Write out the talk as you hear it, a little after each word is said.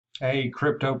Hey,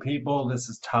 crypto people, this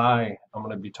is Ty. I'm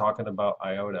going to be talking about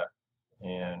IOTA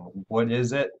and what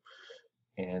is it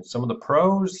and some of the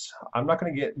pros. I'm not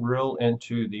going to get real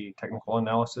into the technical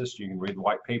analysis. You can read the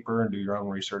white paper and do your own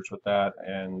research with that.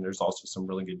 And there's also some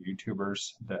really good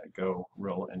YouTubers that go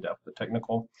real in depth with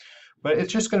technical. But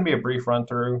it's just going to be a brief run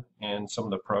through and some of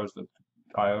the pros of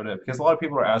IOTA because a lot of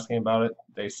people are asking about it.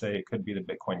 They say it could be the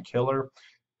Bitcoin killer.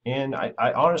 And I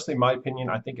honestly, my opinion,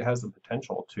 I think it has the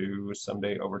potential to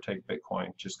someday overtake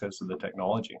Bitcoin just because of the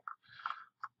technology.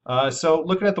 So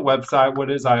looking at the website,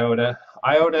 what is IOTA?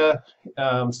 IOTA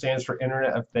stands for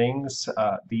Internet of Things.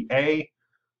 The A, I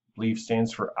believe,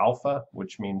 stands for alpha,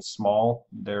 which means small.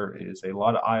 There is a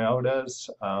lot of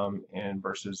IOTAs and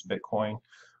versus Bitcoin,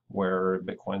 where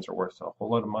Bitcoins are worth a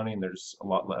whole lot of money and there's a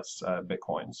lot less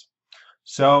Bitcoins.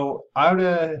 So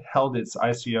IOTA held its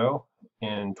ICO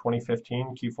in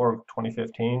 2015, Q4 of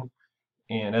 2015,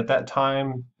 and at that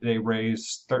time they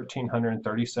raised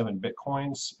 1,337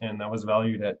 bitcoins, and that was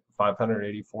valued at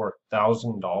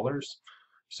 $584,000.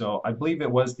 So I believe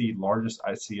it was the largest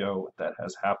ICO that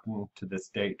has happened to this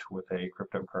date with a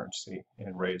cryptocurrency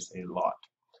and raised a lot.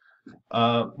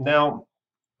 Now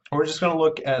we're just going to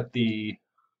look at the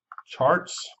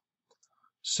charts.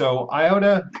 So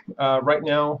IOTA right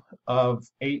now of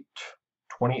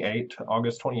 8/28,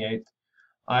 August 28th,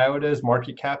 IOTA's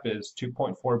market cap is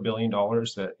 $2.4 billion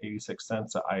at 86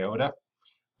 cents a IOTA.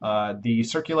 The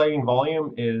circulating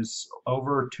volume is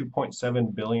over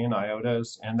 2.7 billion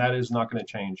IOTAs, and that is not going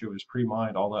to change. It was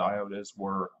pre-mined. All the IOTAs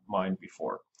were mined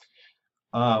before.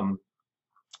 Um,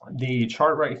 the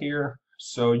chart right here,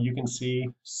 so you can see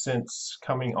since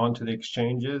coming onto the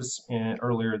exchanges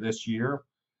earlier this year,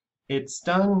 it's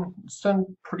done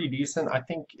pretty decent. I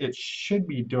think it should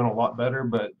be doing a lot better,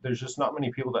 but there's just not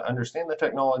many people that understand the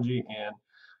technology and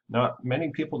not many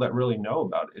people that really know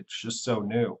about it. It's just so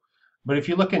new. But if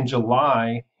you look in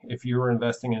July, if you were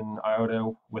investing in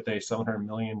IOTA with a $700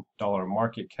 million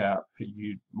market cap,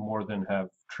 you'd more than have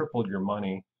tripled your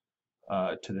money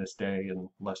to this day in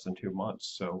less than 2 months.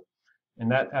 So in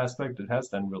that aspect, it has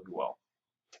done really well.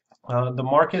 The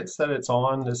markets that it's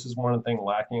on, this is one thing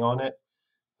lacking on it.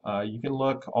 You can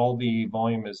look, all the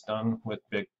volume is done with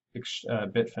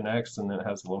Bitfinex, and then it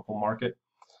has a local market.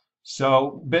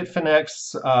 So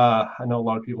Bitfinex, I know a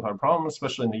lot of people have problems,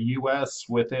 especially in the US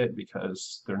with it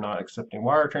because they're not accepting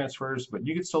wire transfers, but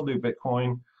you can still do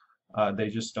Bitcoin. They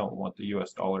just don't want the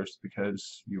US dollars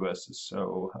because US is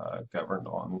so governed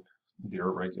on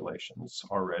their regulations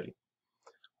already.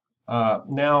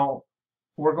 Now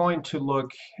we're going to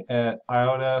look at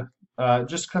IOTA,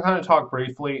 just kind of talk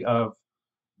briefly of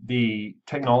the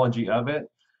technology of it.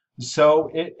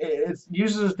 So it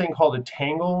uses a thing called a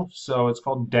Tangle. So it's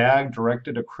called DAG,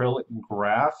 Directed Acrylic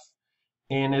Graph.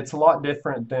 And it's a lot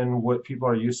different than what people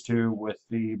are used to with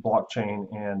the blockchain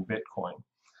and Bitcoin.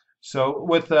 So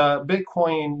with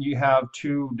Bitcoin, you have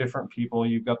two different people.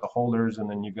 You've got the holders and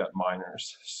then you've got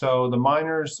miners. So the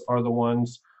miners are the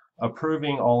ones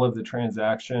approving all of the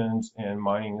transactions and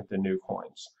mining the new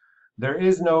coins. There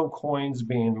is no coins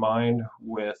being mined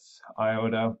with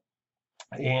IOTA,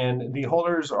 and the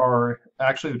holders are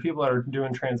actually the people that are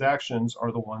doing transactions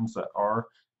are the ones that are,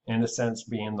 in a sense,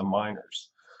 being the miners.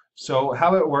 So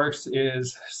how it works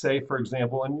is, say, for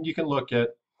example, and you can look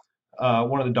at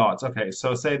one of the dots. Okay,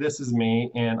 so say this is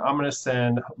me, and I'm going to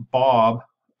send Bob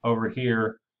over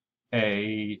here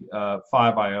a 5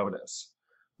 IOTAs.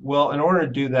 Well, in order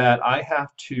to do that, I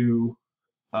have to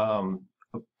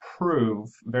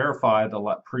verify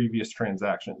the previous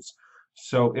transactions.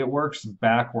 So it works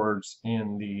backwards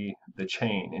in the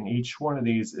chain, and each one of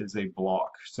these is a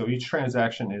block. So each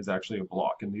transaction is actually a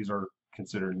block, and these are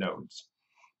considered nodes.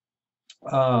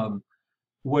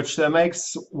 Which that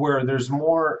makes where there's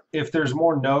more, if there's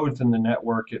more nodes in the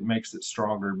network, it makes it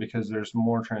stronger because there's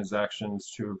more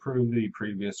transactions to approve the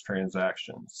previous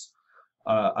transactions.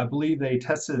 I believe they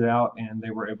tested it out and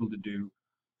they were able to do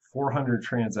 400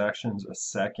 transactions a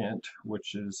second,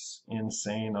 which is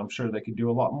insane. I'm sure they could do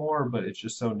a lot more, but it's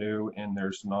just so new and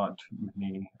there's not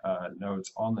many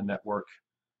nodes on the network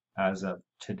as of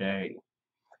today.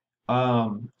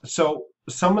 So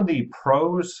some of the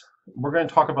pros, we're going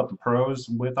to talk about the pros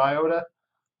with IOTA.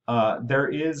 There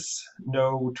is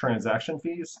no transaction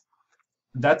fees.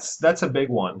 That's a big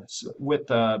one. So with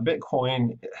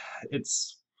Bitcoin,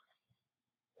 it's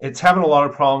it's having a lot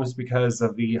of problems because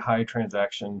of the high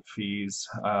transaction fees.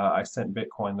 I sent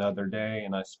Bitcoin the other day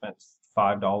and I spent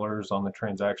 $5 on the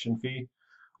transaction fee,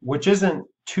 which isn't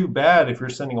too bad if you're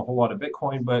sending a whole lot of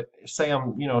Bitcoin, but say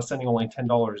I'm, sending only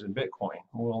 $10 in Bitcoin.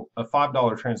 Well, a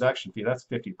 $5 transaction fee, that's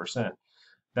 50%.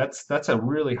 That's a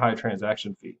really high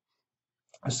transaction fee.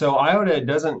 So IOTA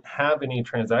doesn't have any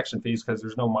transaction fees because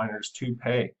there's no miners to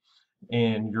pay,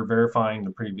 and you're verifying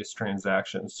the previous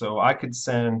transaction. So I could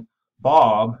send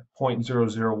Bob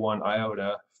 0.001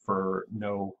 IOTA for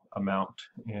no amount,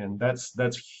 and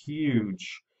that's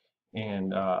huge.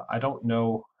 And I don't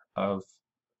know of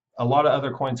a lot of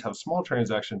other coins have small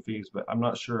transaction fees, but I'm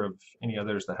not sure of any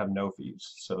others that have no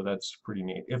fees. So that's pretty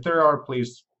neat. If there are,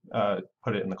 please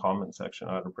put it in the comment section.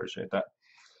 I'd appreciate that.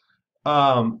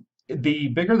 The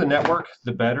bigger the network,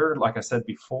 the better, like I said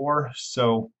before.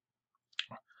 So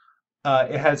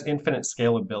it has infinite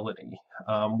scalability.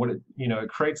 It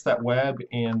creates that web,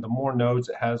 and the more nodes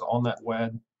it has on that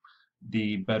web,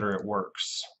 the better it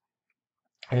works.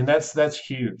 And that's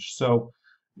huge. So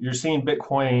you're seeing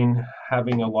Bitcoin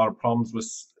having a lot of problems with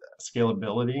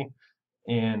scalability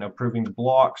and approving the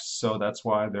blocks. So that's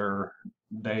why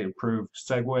they approved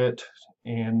SegWit,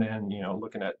 and then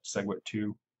looking at SegWit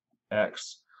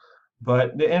 2x.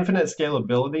 But the infinite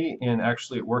scalability and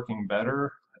actually it working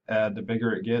better, the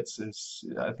bigger it gets, is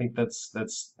I think that's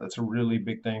a really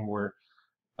big thing where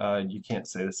you can't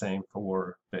say the same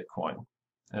for Bitcoin,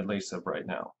 at least of right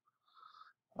now.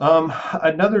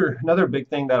 Another big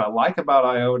thing that I like about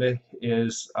IOTA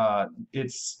is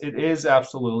it is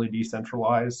absolutely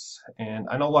decentralized, and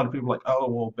I know a lot of people are like, oh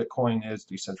well, Bitcoin is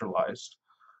decentralized.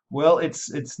 Well,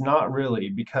 it's not really,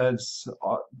 because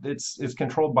it's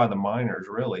controlled by the miners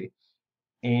really,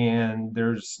 and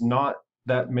there's not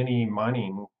that many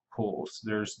mining pools.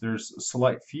 There's a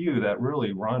select few that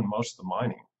really run most of the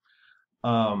mining.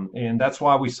 And that's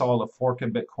why we saw the fork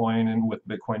of Bitcoin and with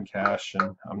Bitcoin Cash,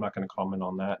 and I'm not going to comment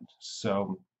on that.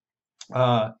 So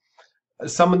uh,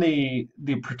 some of the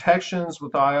protections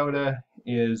with IOTA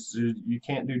is you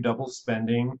can't do double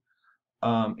spending.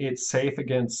 It's safe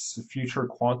against future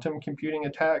quantum computing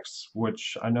attacks,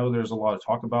 which I know there's a lot of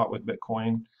talk about with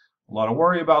Bitcoin, a lot of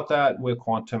worry about that with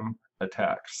quantum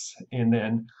attacks. And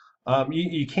then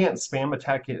you can't spam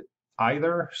attack it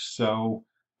either. So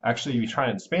actually, if you try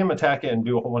and spam attack it and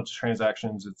do a whole bunch of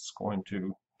transactions, it's going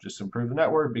to just improve the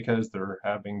network because they're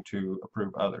having to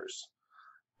approve others.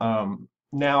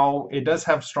 Now, it does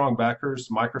have strong backers.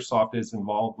 Microsoft is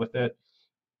involved with it.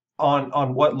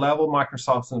 On what level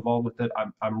Microsoft's involved with it,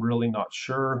 I'm really not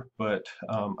sure, but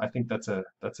I think that's a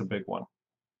big one.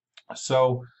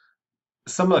 So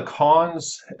some of the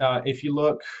cons, if you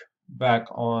look back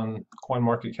on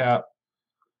CoinMarketCap,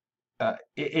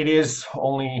 it is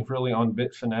only really on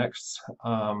Bitfinex.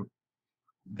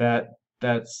 That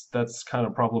that's kind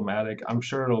of problematic. I'm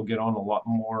sure it'll get on a lot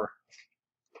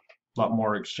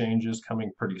more exchanges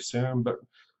coming pretty soon, but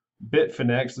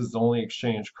Bitfinex is the only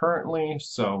exchange currently,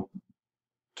 so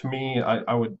to me,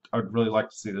 I'd really like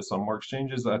to see this on more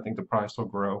exchanges. I think the price will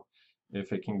grow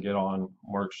if it can get on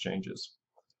more exchanges.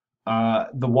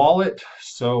 The wallet.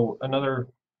 So another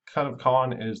kind of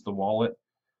con is the wallet.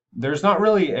 There's not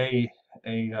really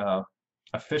a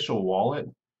official wallet,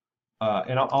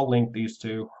 and I'll link these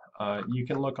two. You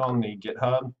can look on the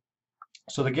GitHub.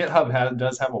 So the GitHub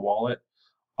does have a wallet.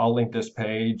 I'll link this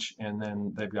page, and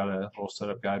then they've got a little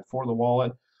setup guide for the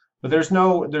wallet. But there's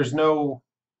no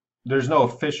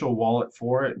official wallet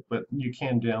for it, but you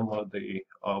can download the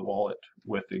wallet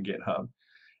with the GitHub.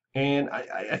 And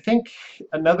I think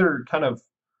another kind of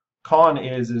con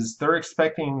is they're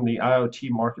expecting the IoT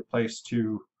marketplace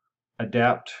to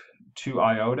adapt to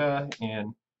IOTA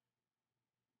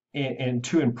and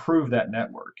to improve that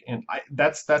network. And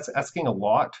that's asking a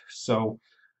lot. So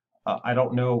I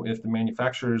don't know if the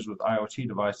manufacturers with IoT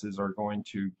devices are going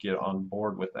to get on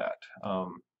board with that.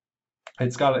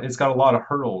 It's got a lot of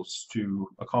hurdles to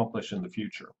accomplish in the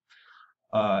future.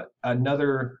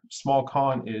 Another small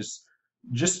con is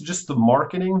just the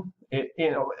marketing.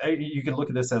 You can look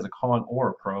at this as a con or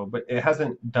a pro, but it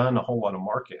hasn't done a whole lot of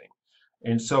marketing,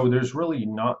 and so there's really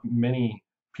not many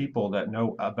people that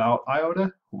know about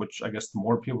IOTA. Which I guess the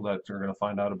more people that are going to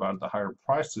find out about it, the higher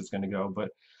price is going to go. But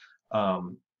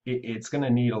it's going to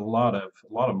need a lot of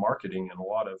marketing and a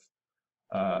lot of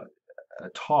uh,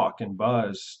 talk and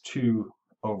buzz to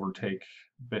overtake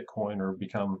Bitcoin or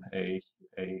become a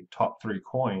top three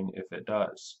coin if it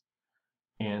does.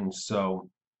 And so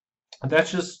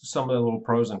that's just some of the little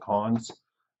pros and cons.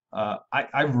 I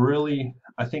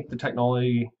think the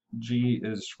technology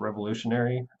is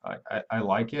revolutionary. I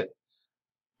like it.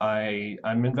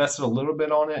 I'm invested a little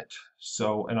bit on it.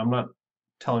 So, and I'm not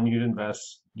telling you to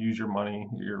invest, use your money,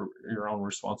 your own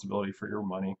responsibility for your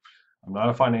money. I'm not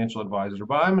a financial advisor,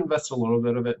 but I'm invested a little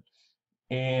bit of it.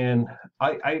 And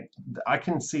I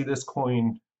can see this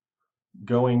coin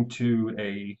going to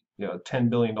a $10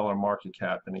 billion market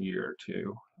cap in a year or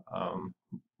two,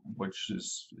 which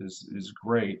is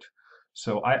great.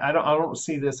 So I don't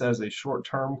see this as a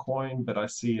short-term coin, but I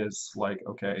see as like,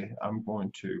 okay, I'm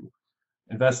going to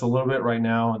invest a little bit right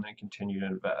now and then continue to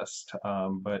invest.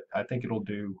 But I think it'll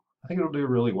do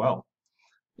really well,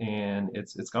 and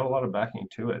it's got a lot of backing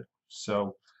to it.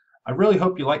 So I really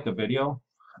hope you like the video.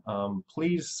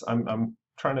 Please, I'm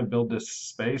trying to build this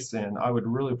space, and I would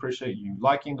really appreciate you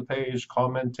liking the page,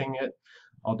 commenting it.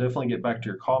 I'll definitely get back to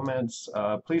your comments.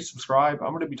 Please subscribe. I'm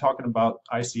going to be talking about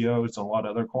ICOs and a lot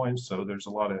of other coins, so there's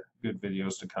a lot of good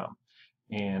videos to come.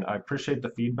 And I appreciate the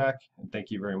feedback, and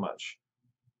thank you very much.